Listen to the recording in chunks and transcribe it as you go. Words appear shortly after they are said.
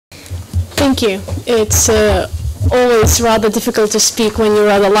Thank you. It's always rather difficult to speak when you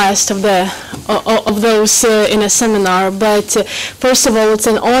are the last of those in a seminar. But first of all, it's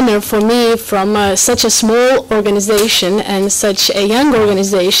an honor for me from such a small organization and such a young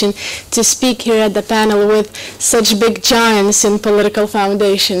organization to speak here at the panel with such big giants in political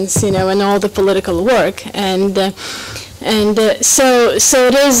foundations, you know, and all the political work.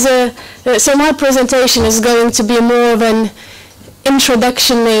 So my presentation is going to be more of an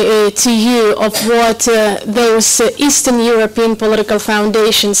introduction to you of what those Eastern European political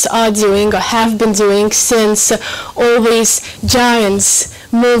foundations are doing or have been doing since all these giants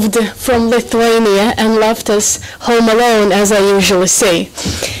moved from Lithuania and left us home alone, as I usually say.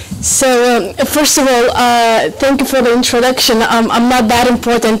 So first of all, thank you for the introduction. I'm not that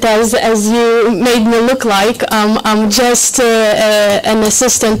important as you made me look like. I'm just an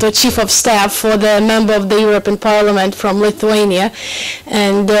assistant or chief of staff for the member of the European Parliament from Lithuania.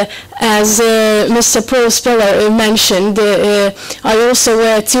 And as Mr. Spiller mentioned, I also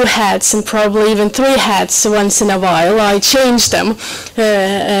wear 2 hats and probably even 3 hats once in a while. I change them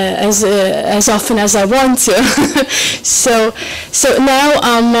as often as I want to. So now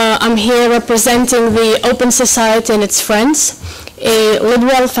I'm here representing the Open Society and its friends, a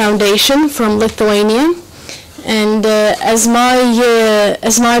liberal foundation from Lithuania. And as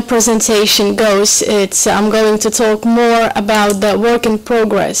my presentation goes, I'm going to talk more about the work in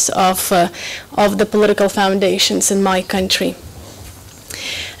progress of the political foundations in my country.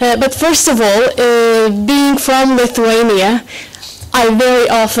 But first of all, being from Lithuania, I very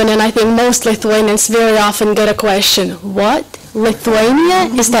often, and I think most Lithuanians very often get a question, what? Lithuania?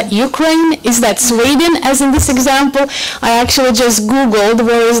 Is that Ukraine? Is that Sweden, as in this example? I actually just Googled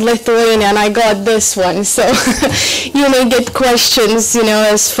where is Lithuania and I got this one. So you may get questions, you know,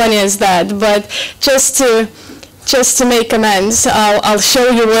 as funny as that. But just to make amends, I'll show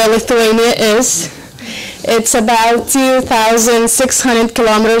you where Lithuania is. It's about 2,600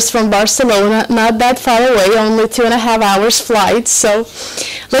 kilometers from Barcelona, not that far away, only 2.5 hours flight. So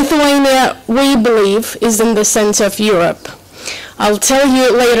Lithuania, we believe, is in the center of Europe. I'll tell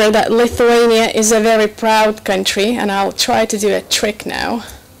you later that Lithuania is a very proud country, and I'll try to do a trick now.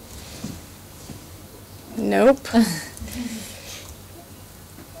 Nope.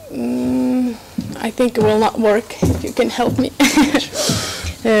 I think it will not work, if you can help me.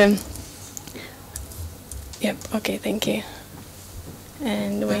 Yep, okay, thank you.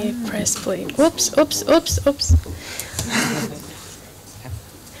 And we press play. Oops.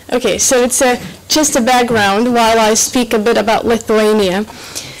 Okay, so it's just a background while I speak a bit about Lithuania.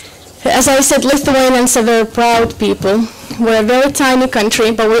 As I said, Lithuanians are very proud people. We're a very tiny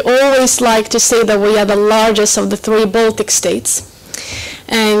country, but we always like to say that we are the largest of the 3 Baltic states.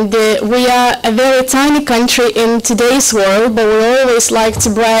 And we are a very tiny country in today's world, but we always like to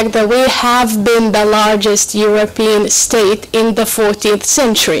brag that we have been the largest European state in the 14th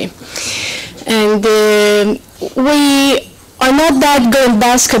century. And we are not that good in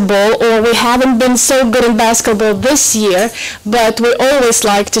basketball, or we haven't been so good in basketball this year, but we always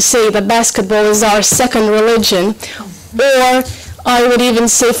like to say that basketball is our second religion, or I would even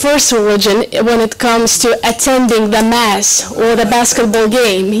say first religion when it comes to attending the mass or the basketball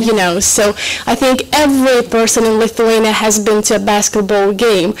game, you know. So I think every person in Lithuania has been to a basketball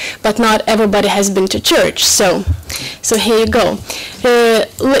game, but not everybody has been to church. So here you go.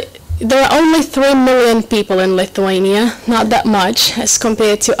 There are only 3 million people in Lithuania, not that much as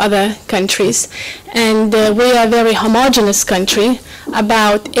compared to other countries. And we are a very homogeneous country.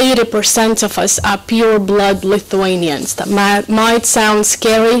 About 80% of us are pure blood Lithuanians. That might sound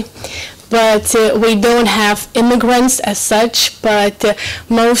scary, but we don't have immigrants as such, but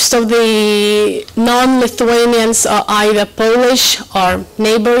most of the non-Lithuanians are either Polish, our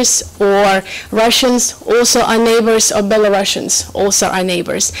neighbors, or Russians, also our neighbors, or Belarusians, also our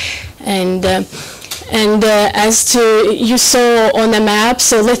neighbors. And as to, you saw on the map,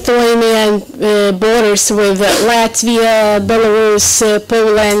 so Lithuania borders with Latvia, Belarus,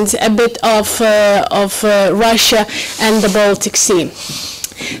 Poland, a bit of Russia and the Baltic Sea.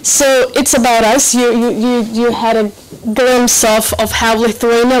 So it's about us. You had a glimpse of how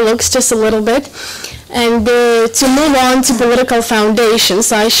Lithuania looks, just a little bit. And to move on to political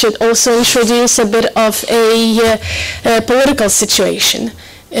foundations, I should also introduce a bit of a political situation.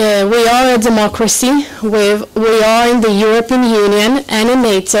 We are a democracy. We are in the European Union and in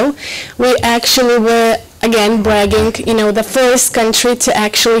NATO. We actually were again bragging, the first country to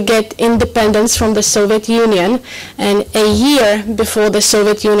actually get independence from the Soviet Union, and a year before the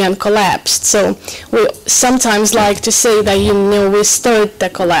Soviet Union collapsed. So we sometimes like to say that, we stirred the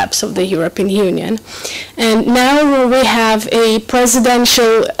collapse of the European Union. And now we have a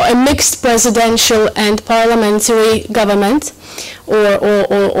mixed presidential and parliamentary government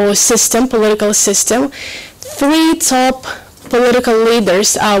or system, political system. 3 top political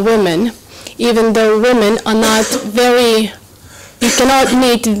leaders are women, even though women are not you cannot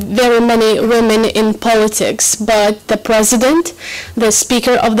meet very many women in politics, but the president, the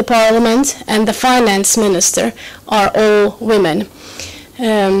speaker of the parliament, and the finance minister are all women.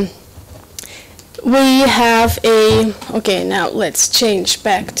 We have okay, now let's change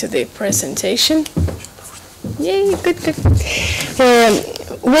back to the presentation. Yay, good.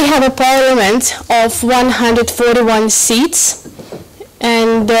 We have a parliament of 141 seats,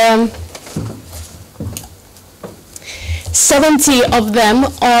 and 70 of them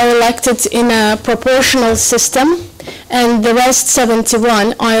are elected in a proportional system, and the rest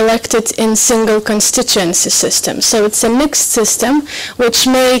 71 are elected in single constituency system. So it's a mixed system, which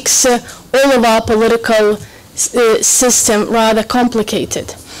makes all of our political system rather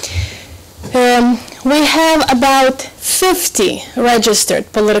complicated. We have about 50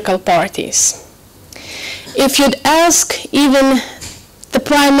 registered political parties. If you'd ask even the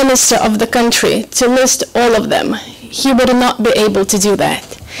Prime Minister of the country to list all of them, he would not be able to do that.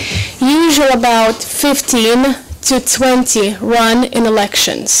 Usually about 15 to 20 run in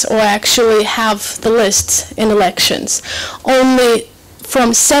elections, or actually have the lists in elections. Only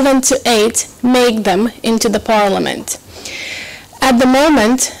from 7 to 8 make them into the parliament. At the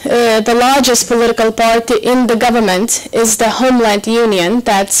moment, the largest political party in the government is the Homeland Union,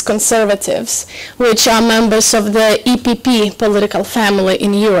 that's Conservatives, which are members of the EPP political family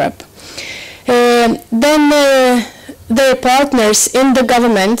in Europe. Then their partners in the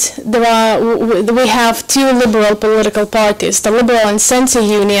government, we have 2 liberal political parties, the Liberal and Centre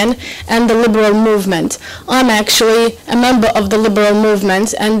Union and the Liberal Movement. I'm actually a member of the Liberal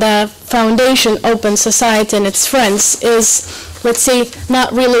Movement, and the foundation Open Society and its friends is, let's say,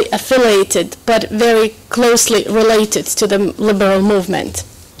 not really affiliated, but very closely related to the Liberal Movement.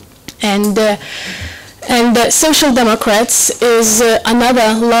 And the Social Democrats is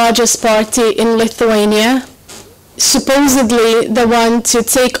another largest party in Lithuania, supposedly the one to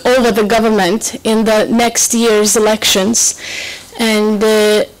take over the government in the next year's elections. And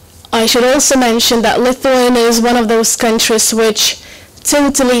I should also mention that Lithuania is one of those countries which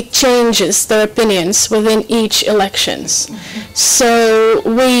totally changes their opinions within each elections. So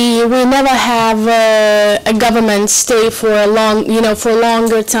we never have a government stay for a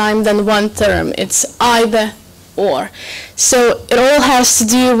longer time than 1 term. It's either or. So it all has to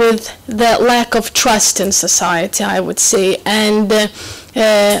do with the lack of trust in society, I would say, and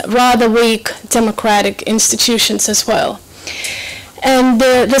rather weak democratic institutions as well. And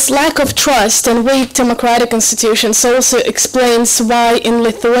this lack of trust and weak democratic institutions also explains why in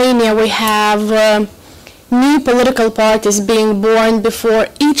Lithuania we have new political parties being born before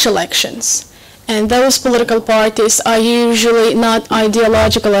each elections. And those political parties are usually not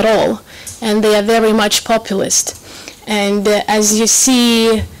ideological at all, and they are very much populist. And as you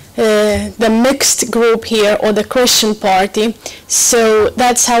see, the mixed group here, or the Christian party, so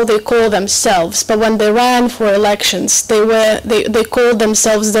that's how they call themselves. But when they ran for elections, they called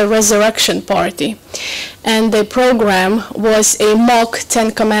themselves the Resurrection Party, and their program was a mock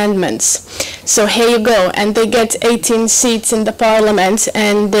 10 Commandments. So here you go, and they get 18 seats in the parliament,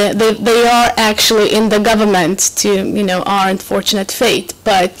 and they are actually in the government to our unfortunate fate.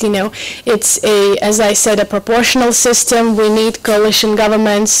 But it's as I said, a proportional system. We need coalition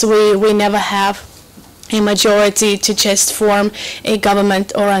governments. We never have a majority to just form a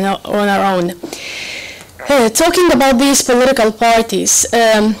government on our own. Talking about these political parties,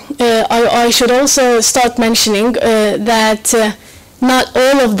 I should also start mentioning that not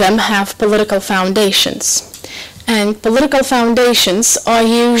all of them have political foundations. And political foundations are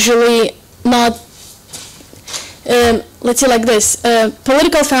usually not, let's say like this,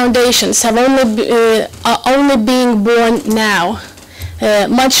 political foundations have are only being born now,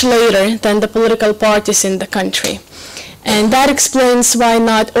 much later than the political parties in the country. And that explains why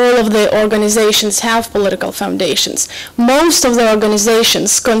not all of the organizations have political foundations. Most of the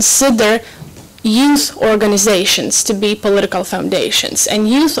organizations consider youth organizations to be political foundations, and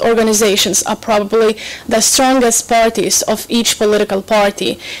youth organizations are probably the strongest parties of each political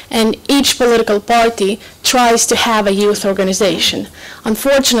party, and each political party tries to have a youth organization.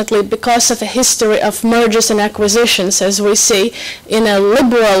 Unfortunately, because of a history of mergers and acquisitions, as we say, in a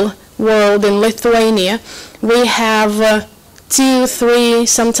liberal world in Lithuania, we have 2, 3,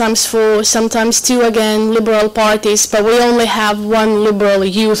 sometimes 4, sometimes 2 again liberal parties, but we only have one liberal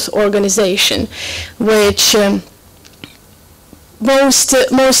youth organization, which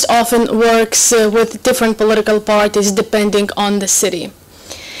most often works with different political parties depending on the city.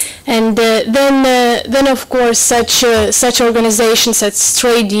 And then of course such organizations as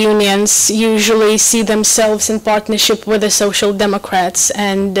trade unions usually see themselves in partnership with the Social Democrats,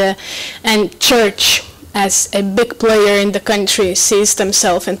 and church, as a big player in the country, sees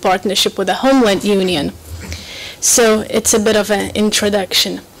themselves in partnership with the Homeland Union. So it's a bit of an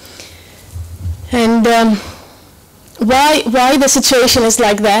introduction. And why the situation is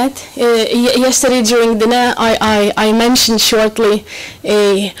like that? Yesterday during dinner, I mentioned shortly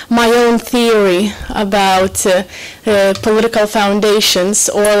my own theory about political foundations,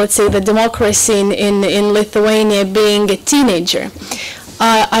 or let's say the democracy in Lithuania being a teenager.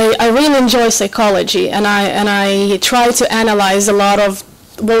 I really enjoy psychology, and I try to analyze a lot of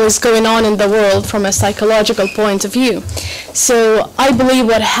what was going on in the world from a psychological point of view. So I believe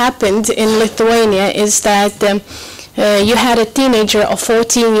what happened in Lithuania is that you had a teenager of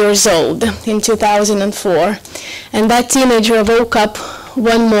 14 years old in 2004, and that teenager woke up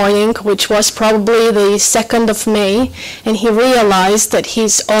one morning, which was probably the 2nd of May, and he realized that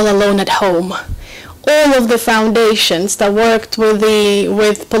he's all alone at home. All of the foundations that worked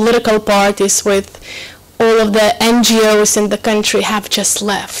with political parties, with all of the NGOs in the country, have just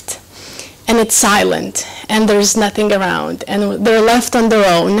left. And it's silent, and there's nothing around, and they're left on their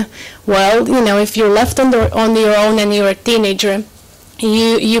own. Well, you know, if you're left on your own and you're a teenager,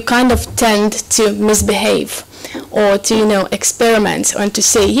 you kind of tend to misbehave, or to, you know, experiment, or to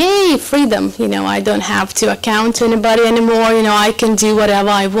say, yay, freedom, you know, I don't have to account to anybody anymore, you know, I can do whatever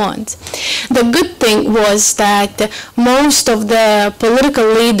I want. The good thing was that most of the political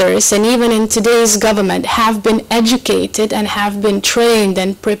leaders, and even in today's government, have been educated and have been trained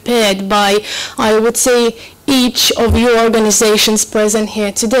and prepared by, I would say, each of your organizations present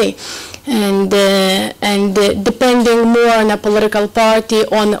here today. And depending more on a political party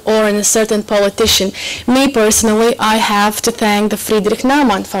or on a certain politician. Me personally, I have to thank the Friedrich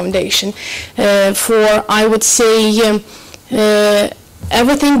Naumann Foundation for, I would say,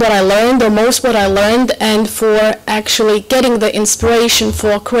 everything that I learned, or most what I learned, and for actually getting the inspiration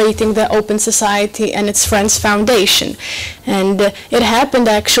for creating the Open Society and its Friends Foundation. And it happened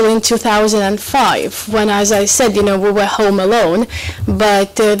actually in 2005, when, as I said, you know, we were home alone,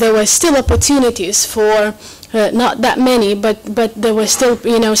 but there were still opportunities for not that many, but there were still,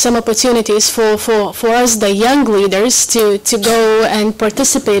 you know, some opportunities for us, the young leaders, to go and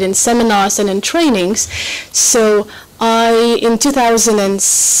participate in seminars and in trainings. So in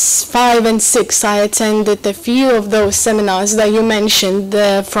 2005 and 6, I attended a few of those seminars that you mentioned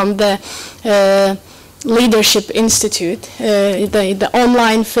from the Leadership Institute, the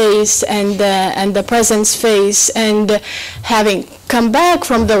online phase and the presence phase. And having come back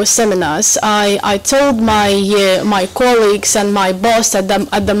from those seminars, I told my colleagues and my boss at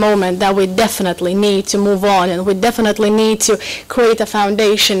the moment that we definitely need to move on, and we definitely need to create a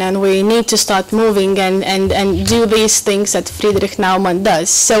foundation, and we need to start moving and do these things that Friedrich Naumann does.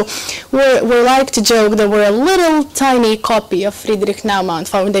 So we like to joke that we're a little tiny copy of Friedrich Naumann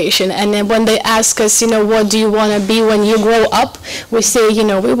Foundation, and then when they ask us, you know, what do you want to be when you grow up, we say, you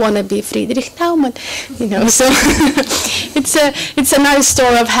know, we want to be Friedrich Naumann, you know. So it's a nice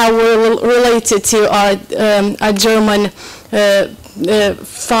story of how we're related to our German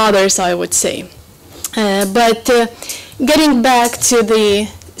fathers, I would say. But getting back to the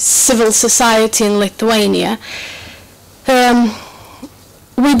civil society in Lithuania,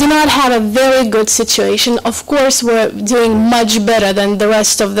 we do not have a very good situation. Of course, we're doing much better than the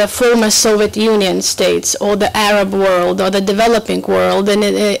rest of the former Soviet Union states, or the Arab world, or the developing world, and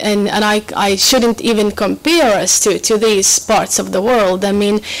I shouldn't even compare us to these parts of the world. I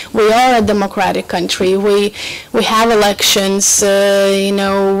mean, we are a democratic country. We have elections. You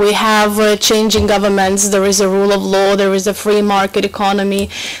know, we have changing governments. There is a rule of law. There is a free market economy.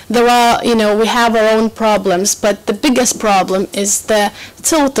 There are, you know, we have our own problems, but the biggest problem is the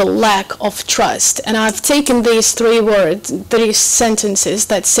total lack of trust. And I've taken these three sentences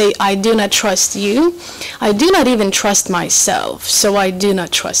that say, I do not trust you, I do not even trust myself, so I do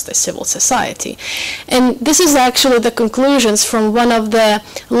not trust the civil society. And this is actually the conclusions from one of the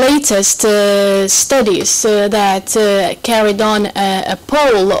latest studies that carried on a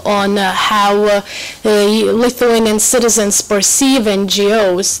poll on how Lithuanian citizens perceive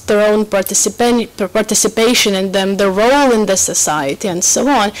NGOs, their own participation in them, their role in the society, and so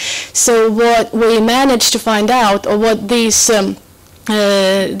on. So what we managed to find out, or what these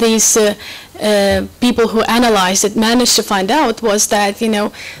people who analyzed it managed to find out was that,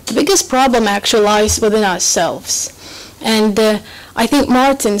 the biggest problem actually lies within ourselves. And I think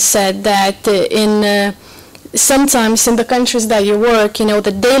Martin said that sometimes in the countries that you work,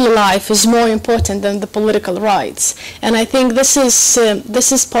 the daily life is more important than the political rights. And I think this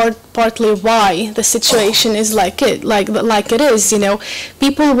is partly why the situation is like it is.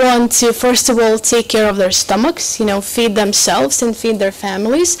 People want to first of all take care of their stomachs, feed themselves and feed their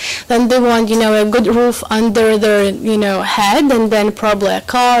families. Then they want, a good roof under their, head, and then probably a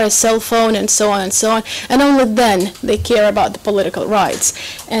car, a cell phone, and so on and so on. And only then they care about the political rights.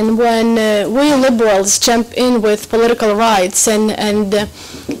 And when we liberals jump in with political rights, and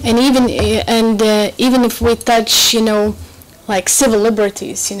even if we touch, like civil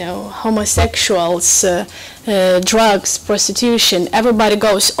liberties, homosexuals, drugs, prostitution, everybody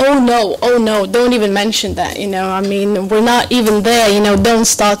goes, oh no, don't even mention that, I mean, we're not even there, don't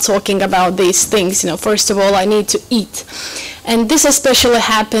start talking about these things, first of all, I need to eat. And this especially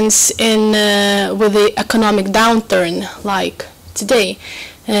happens with the economic downturn, like today.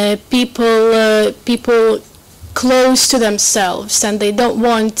 People close to themselves, and they don't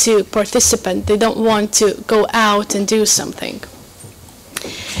want to participate, they don't want to go out and do something.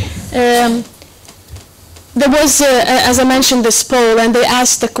 There was, as I mentioned, this poll, and they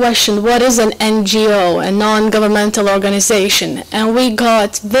asked the question, what is an NGO, a non-governmental organization? And we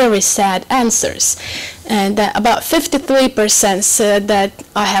got very sad answers. And about 53% said that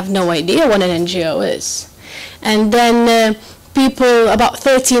I have no idea what an NGO is. And then about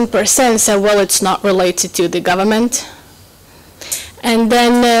 13% said, well, it's not related to the government. And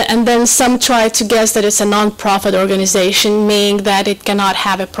then some try to guess that it's a non-profit organization, meaning that it cannot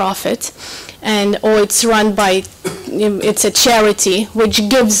have a profit, or it's run by, it's a charity which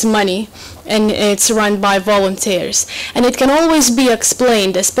gives money, and it's run by volunteers. And it can always be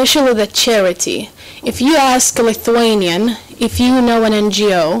explained, especially the charity. If you ask a Lithuanian if you know an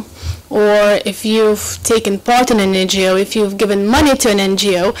NGO, or if you've taken part in an NGO, if you've given money to an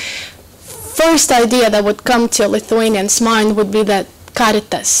NGO, first idea that would come to a Lithuanian's mind would be that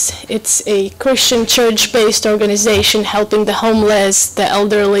Caritas. It's a Christian church-based organization helping the homeless, the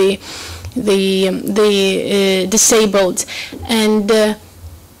elderly, the disabled. And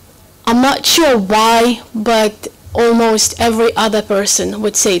I'm not sure why, but almost every other person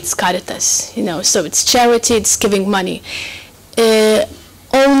would say it's Caritas. So it's charity, it's giving money.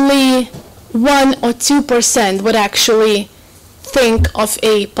 Only 1 or 2% would actually think of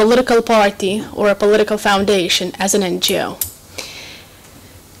a political party or a political foundation as an NGO.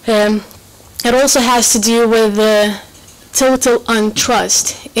 It also has to do with total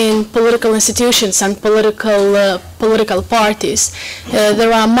untrust in political institutions and political parties.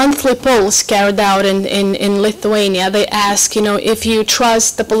 There are monthly polls carried out in Lithuania. They ask, if you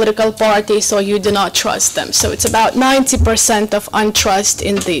trust the political parties or you do not trust them. So it's about 90% of untrust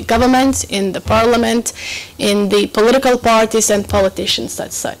in the government, in the parliament, in the political parties and politicians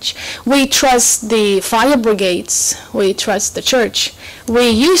as such. We trust the fire brigades. We trust the church. We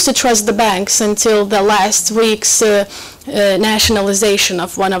used to trust the banks until the last week's nationalization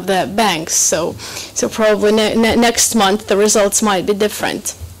of one of the banks. So probably next month the results might be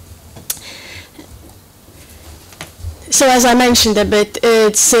different. So as I mentioned a bit,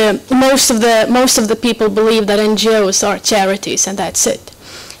 it's most of the people believe that NGOs are charities, and that's it.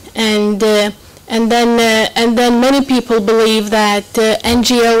 And then many people believe that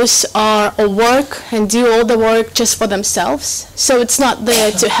NGOs are a work and do all the work just for themselves. So it's not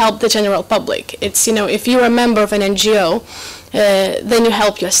there to help the general public. It's, if you're a member of an NGO, then you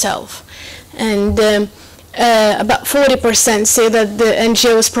help yourself. And about 40% say that the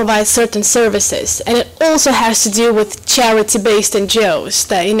NGOs provide certain services. And it also has to do with charity-based NGOs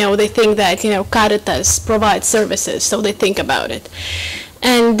that, they think that, Caritas provides services, so they think about it.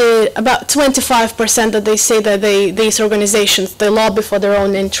 And about 25% that they say that these organizations, they lobby for their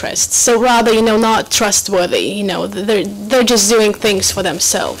own interests. So rather, not trustworthy, they're just doing things for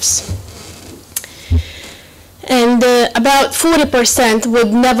themselves. And about 40%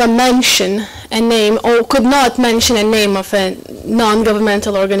 would never mention a name, or could not mention a name of a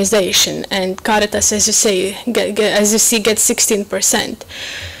non-governmental organization. And Caritas, as you see, gets 16%.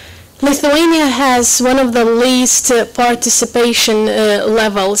 Lithuania has one of the least participation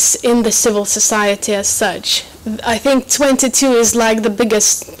levels in the civil society as such. I think 22 is like the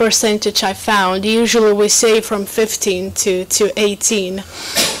biggest percentage I found. Usually we say from 15 to 18.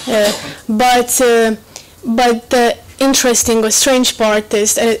 But the interesting or strange part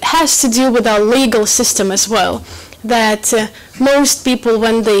is, and it has to do with our legal system as well. that most people,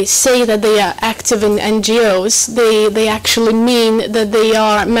 when they say that they are active in NGOs, they actually mean that they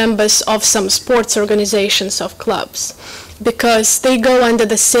are members of some sports organizations, of clubs, because they go under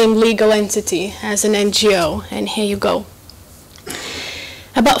the same legal entity as an NGO, and here you go.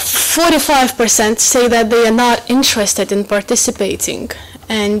 About 45% say that they are not interested in participating,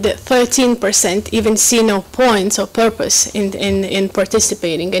 and 13% even see no point or purpose in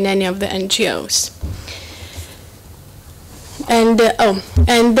participating in any of the NGOs. And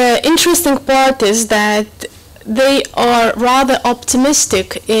the interesting part is that they are rather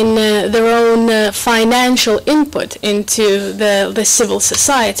optimistic in their own financial input into the civil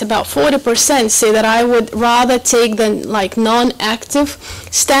society. About 40% say that I would rather take the non-active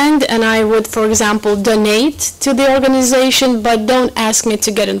stand, and I would, for example, donate to the organization, but don't ask me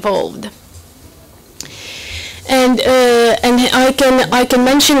to get involved. And I can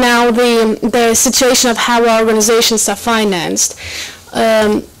mention now the situation of how our organizations are financed.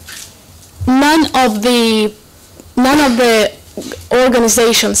 None of the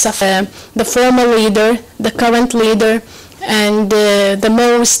organizations have the former leader, the current leader, and the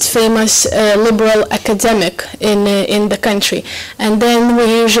most famous liberal academic in the country. And then we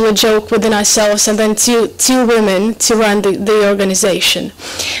usually joke within ourselves, and then two women to run the organization.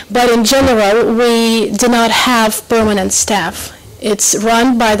 But in general, we do not have permanent staff. It's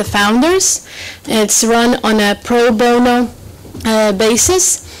run by the founders. It's run on a pro bono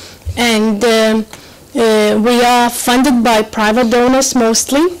basis, and we are funded by private donors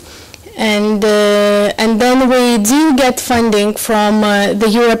mostly, and then we do get funding from the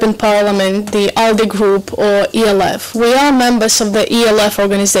European Parliament, the ALDE group, or ELF. We are members of the ELF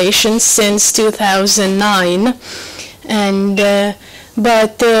organization since 2009, and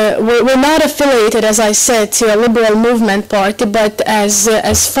but we're not affiliated, as I said, to a liberal movement party, but as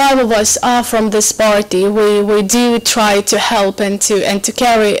 5 of us are from this party, we do try to help and to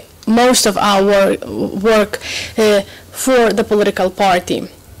carry most of our work for the political party.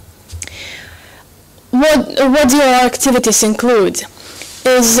 What do our activities include?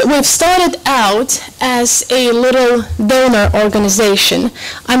 Is we've started out as a little donor organization.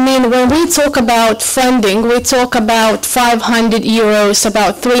 I mean, when we talk about funding, we talk about 500 euros,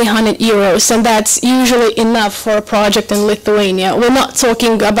 about 300 euros, and that's usually enough for a project in Lithuania. We're not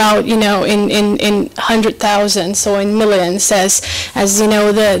talking about, in 100,000s or in millions, as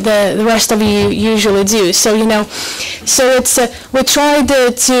the rest of you usually do. So so it's we tried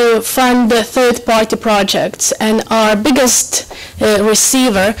to fund the third-party projects, and our biggest receiver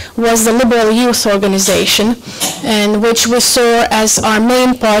was the Liberal Youth Organization, and which we saw as our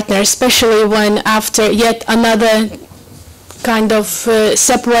main partner, especially when after yet another kind of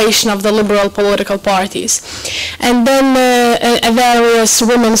separation of the liberal political parties. And then various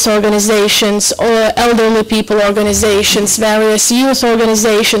women's organizations or elderly people organizations, various youth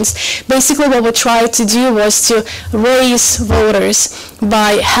organizations. Basically what we tried to do was to raise voters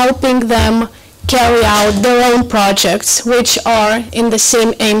by helping them carry out their own projects, which are in the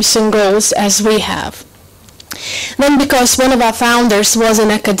same aims and goals as we have. Then, because one of our founders was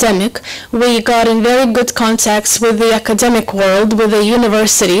an academic, we got in very good contacts with the academic world, with the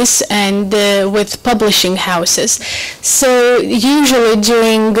universities, and with publishing houses. So usually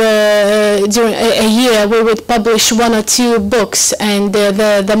during a year we would publish 1 or 2 books, and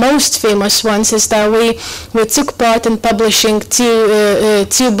the most famous ones is that we took part in publishing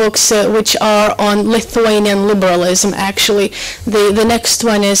two books which are on Lithuanian liberalism. Actually, the next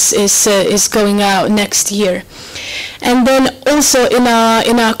one is going out next year. And then also in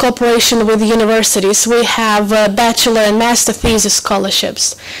our cooperation with universities, we have bachelor and master thesis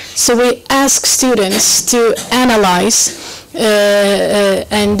scholarships. So we ask students to analyze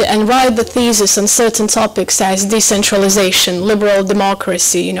and write the thesis on certain topics as decentralization, liberal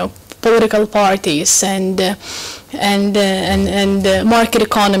democracy, political parties, and market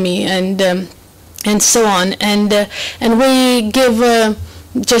economy, and so on. And we give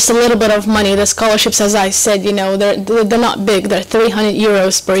just a little bit of money. The scholarships, as I said, they're not big. They're 300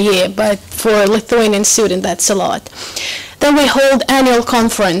 euros per year, but for a Lithuanian student, that's a lot. Then we hold annual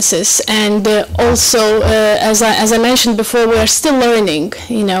conferences, and also, as I mentioned before, we are still learning,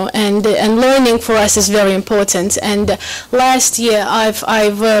 and learning for us is very important. And last year, I've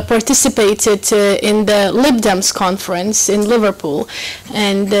participated in the Lib Dems conference in Liverpool,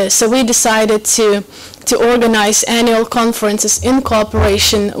 and so we decided to organize annual conferences in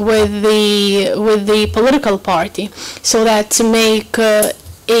cooperation with the political party, so that to make a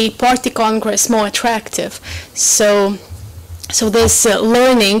party congress more attractive. So So this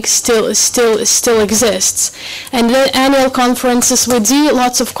learning still exists. And the annual conferences, we do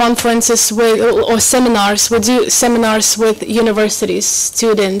lots of conferences with, or seminars. We do seminars with universities,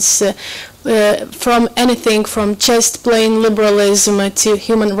 students, from anything from just plain liberalism to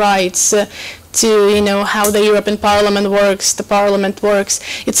human rights, to how the European Parliament works, the Parliament works.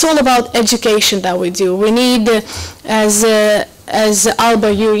 It's all about education that we do. We need, as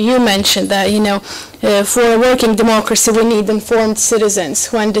Alba, you mentioned that for a working democracy we need informed citizens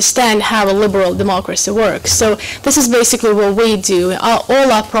who understand how a liberal democracy works. So this is basically what we do.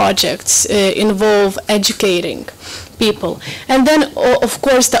 All our projects involve educating people. And then, of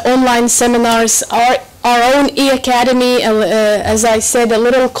course, the online seminars are our own e-academy, as I said, a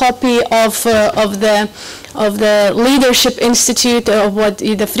little copy of the Leadership Institute, of what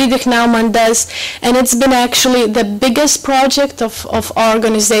the Friedrich Naumann does, and it's been actually the biggest project of our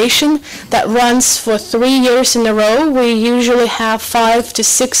organization that runs for 3 years in a row. We usually have 5 to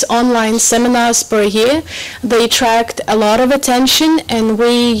 6 online seminars per year. They attract a lot of attention, and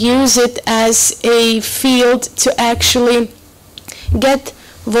we use it as a field to actually get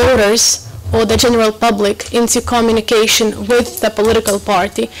voters or the general public into communication with the political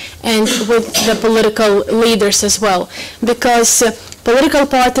party and with the political leaders as well. Because political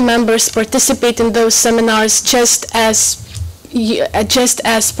party members participate in those seminars just as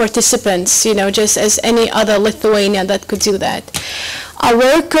participants, just as any other Lithuanian that could do that. Our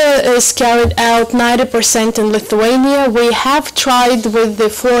work is carried out 90% in Lithuania. We have tried with the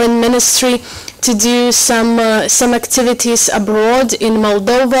foreign ministry to do some activities abroad in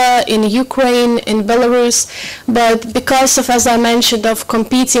Moldova, in Ukraine, in Belarus, but because of, as I mentioned, of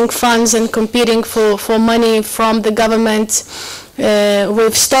competing funds and competing for money from the government,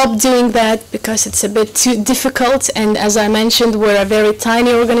 we've stopped doing that because it's a bit too difficult, and as I mentioned, we're a very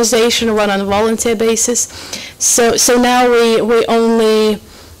tiny organization run on a volunteer basis. So now we only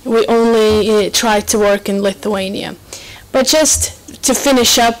try to work in Lithuania. But just to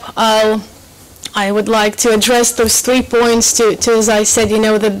finish up, I would like to address those 3 points to as I said,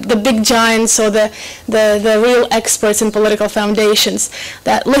 the big giants or the real experts in political foundations,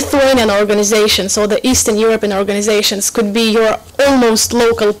 that Lithuanian organizations or the Eastern European organizations could be your almost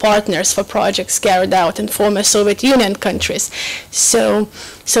local partners for projects carried out in former Soviet Union countries. So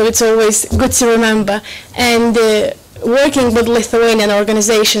it's always good to remember. And working with Lithuanian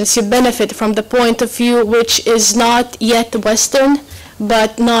organizations, you benefit from the point of view which is not yet Western,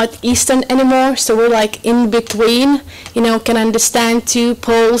 but not Eastern anymore, so we're like in between, can understand 2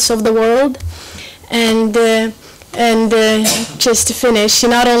 poles of the world. And just to finish, you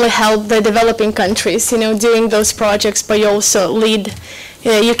not only help the developing countries, doing those projects, but you also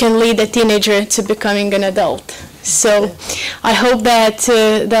you can lead a teenager to becoming an adult. So I hope that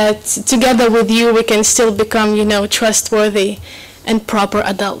together with you we can still become, trustworthy and proper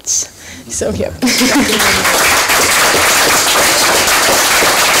adults. So yeah.